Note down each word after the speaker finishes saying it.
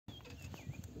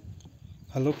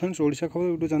Hello friends, Odisha खबर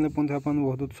YouTube channel पहुँचे आप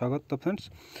बहुत बहुत स्वागत। तो फ्रेंड्स,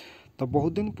 तो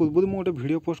बहुत दिन पूर्व मुझे गोटे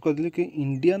वीडियो पोस्ट करी कि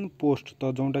इंडियन पोस्ट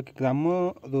तो जोटा कि ग्राम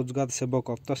रोजगार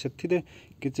सेवक तो से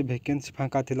किसी वैकेंसी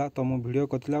फाँका था तो मो वीडियो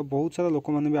करी बहुत सारा लोक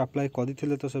मैंने भी अप्लाई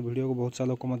करते तो से वीडियो को बहुत सारा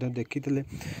लोक देखी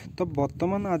तो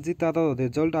बर्तमान आज तार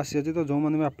रिजल्ट आसी तो जो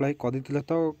मैंने भी अप्लाई करते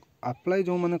तो अप्लाई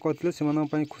जो मैंने करते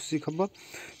से खुशी खबर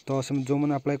तो जो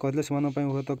मैंने अप्लाई करते से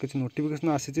हूँ तो किसी नोटिफिकेशन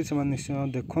आसी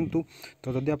निश्चय देखूँ।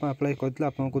 तो जदि आप अप्लाई करते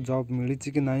आपको जॉब मिली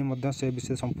कि ना से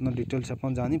विषय संपूर्ण डिटेल्स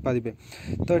आप जानीपारे।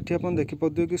 तो ये आप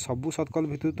देखिपे कि सबू सर्कल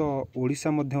भितर तो ओडिशा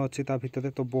अच्छी भितर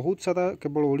तो बहुत सारा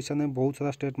केवल ओडिशा नहीं बहुत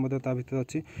सारा स्टेट भितर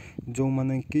अच्छी जो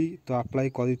मैंने कि तो अप्लाई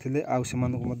करते आउ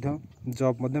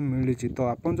जॉब मिली। तो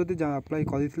आप जब अप्लाई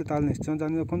करते निश्चय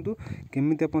जानी रखुँ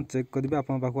केमी आप चेक करेंगे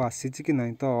आप आसी कि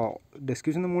ना। तो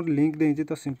डिस्क्रिप्शन में गोटे लिंक देती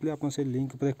तो सिंपली आप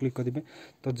लिंक पर क्लिक करेंगे।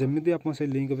 तो जमी आप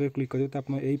लिंक पर क्लिक करेंगे तो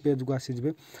आप यही पेज को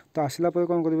आसीजे। तो आसला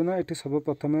कौन करेंगे ना ये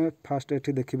सर्वप्रथम फास्ट ये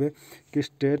देखिए कि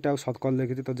स्टेट आउ सर्कल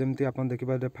लिखी तो जमी आप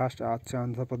देखिए फास्ट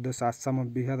आंध्र प्रदेश आसाम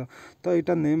बिहार तो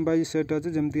यहाँ नेम वाइज स्टेट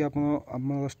अच्छे जमी आप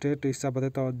स्टेट हिसाब से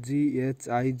तो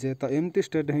GHIJ तो एमती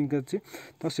स्टेट होंगे अच्छी।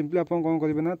 तो सिंपली आप कौन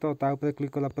करेंगे ना तो क्लिक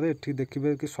कलापर ये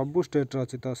देखिए कि सबू स्टेट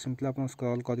अच्छी। तो सिंपली आप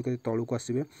स्क्रॉल कर तौक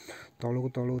आसवे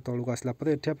तौक आसला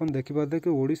ये आप देखिए कि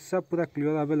ओडिशा पूरा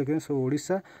क्लीयर भाव लिखे सो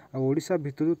ओडिशा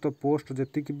भितर तो पोस्ट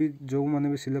जी भी जो मैंने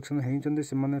भी सिलेक्शन होती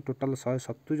से टोटाल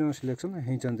 170 जन सिलेक्शन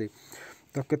होती।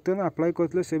 तो केते अप्लाई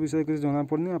करते से विषय किसी जना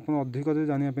पड़नी आप अधिक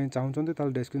जानापी चाहते तो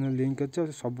डिस्क्रिप्शन लिंक अच्छे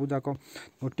सबू जाक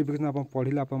नोटिफिकेशन आप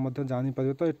पढ़ले आप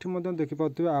जानीपर। तो ये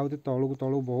देखिपे आउे तौक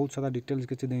तौक बहुत सारा डिटेल्स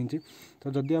किसी देती।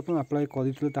 तो जदि आप अप्लाई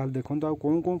करते देखो आ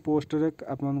कौन कौन पोस्ट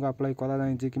आप अप्लाई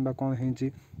कराई कि कौन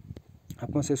होती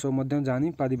आप से सब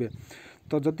जानीपारे।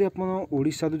 तो जदि आप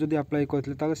ओडिशा जदि अप्लाई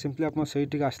करते सिंपली आप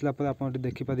से आसला आप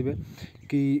देखिपारे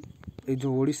कि ये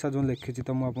जो ओडिशा जो लिखी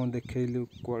तो मुझे देखली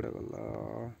कड़े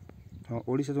गला हाँ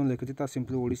ओडिशा जो लिखी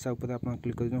सिंपली ओडिशा उपर आप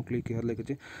क्लिक कर क्लिक हियर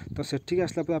लिखी तो सेठी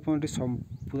आसला आप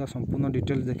पूरा संपूर्ण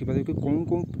डिटेल्स देखिपारे कि कौन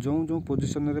कौन जो जो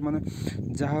पोजिशन माने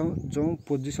जहाँ जो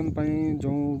पोजिशन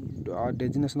जो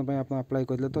डेजिनेशन आप अप्लाई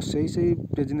करते तो सही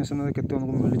डेजिनेशन केते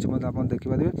मिली आप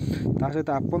देखिपारे सहित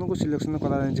आपन को सिलेक्शन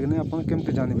कराई कि नहीं आप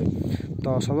केमती जानवे।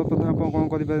 तो सर्वप्रथम आप कौन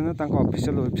करेंगे ना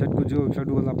ऑफिशियल वेबसाइट को जो वेबसाइट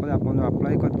को गलापर आप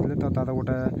अप्लाई करते तो तार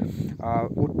गोटे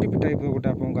OTP टाइप गोटे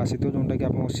आपको आसी जोटा कि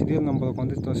आप सीरियल नंबर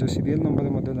कहते तो से सीरियल नंबर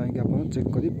जाकि चेक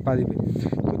करें।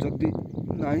 तो जदि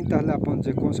ना ताहले आप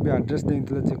जेकोसी भी एड्रेस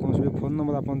देते जेकोसी भी फोन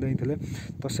नंबर आप देते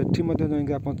तो सेठी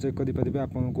जाकि आप चेक करेंगे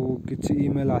आपको किसी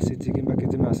ईमेल आसी कि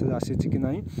किसी मेसेज आसी कि ना।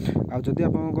 आदि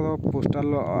आप पोस्टाल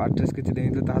एड्रेस किसी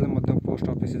देते पोस्ट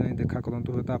ऑफिस जाए देखा करूँ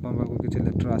तो आप किसी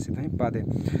लेटर आसी पारे।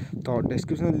 तो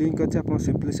डिस्क्रिप्शन लिंक अच्छे आप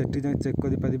सिंपली से जाए चेक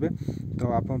करेंगे। तो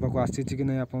आप आसी कि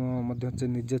ना आप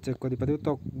निजे चेक करेंगे।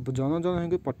 तो जन जन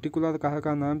हो पर्टिकुलर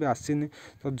क्या ना भी आसनी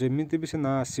तो जमी भी से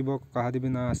ना आसो कहार भी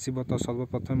ना आसो तो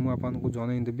सर्वप्रथम मुझे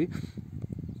जनईदेवी।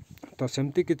 तो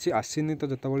सेमती किसी आसनी तो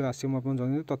जिते आस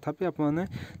जनईदेवी तथापि आपने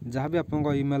जहाँ भी आप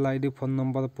email ID phone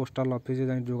number postal office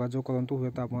जाए जोगाजोग करूँ हे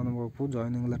तो आपको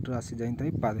जॉइनिंग लेटर आसी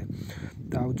जाए पारे।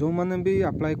 तो जो मैंने भी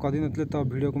अप्लाई करते तो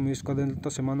वीडियो को मिस कर तो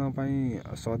से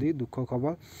सॉरी दुख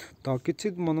खबर। तो किसी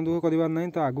मन दुख करार ना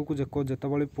तो आगू को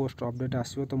जिते पोस्ट अपडेट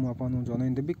आसो तो मुझे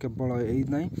जनईदेवी केवल यही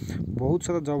ना बहुत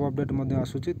सारा जॉब अपडेट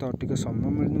आसूँ तो टी समय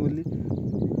मिलनी बोली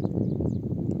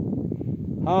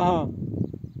हाँ हाँ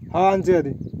हाँ आंची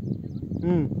आदि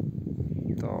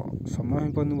तो समय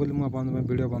हो पानी बोली मुझे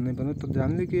वीडियो बनई पारे। तो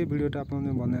जानली कि वीडियोटा आप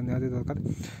बना निहाती दरकार।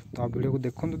 तो वीडियो को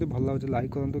देखो जब भल लगे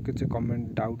लाइक करूँ किसी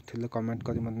कमेंट डाउट थे कमेंट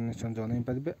कर निश्चय जनई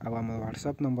पारे। आम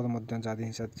व्हाट्सएप नंबर जारी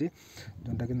हो सारी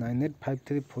जोटा कि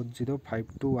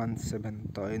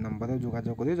 9853405217 तो ये नंबर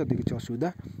जोगाजोग करेंगे जदि किसी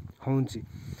असुविधा हो।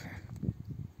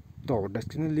 तो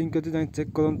डेस्क्रिप्शन लिंक अच्छे जाए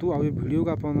चेक करूँ आ वीडियो को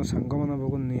आप सांग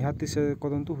मानक निहाती से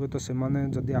करूँ हे तो से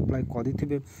जदि अप्लाई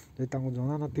करेंगे जब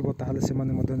जना ना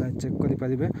जाए चेक करेंगे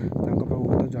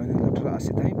गोटे जॉइनिंग लेटर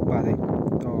आसी पारे।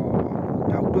 तो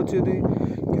डाउट अच्छी जब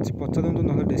किसी पचारूँ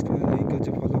ना डेस्क्रिप्शन लिंक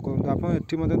अच्छे फॉलो करूँ आप ये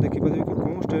देखिपारे कि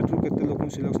कौन स्टेट रू केते लोक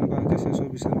सिलेक्शन कराते से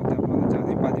सब विषय आप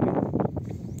जानीपारे।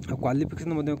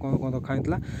 क्वालिफिकेशन कौन कौन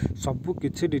रखा सबू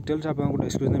किसी डिटेल्स आपको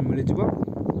डिस्क्रिप्शन मिल जाए।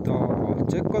 तो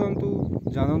चेक करूँ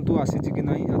जानतु आसी कि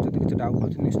ना जब किसी डाउट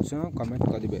अच्छे निश्चय कमेंट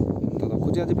करेंगे। तो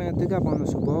रखुच्छे आज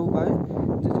शुभ हो बाय।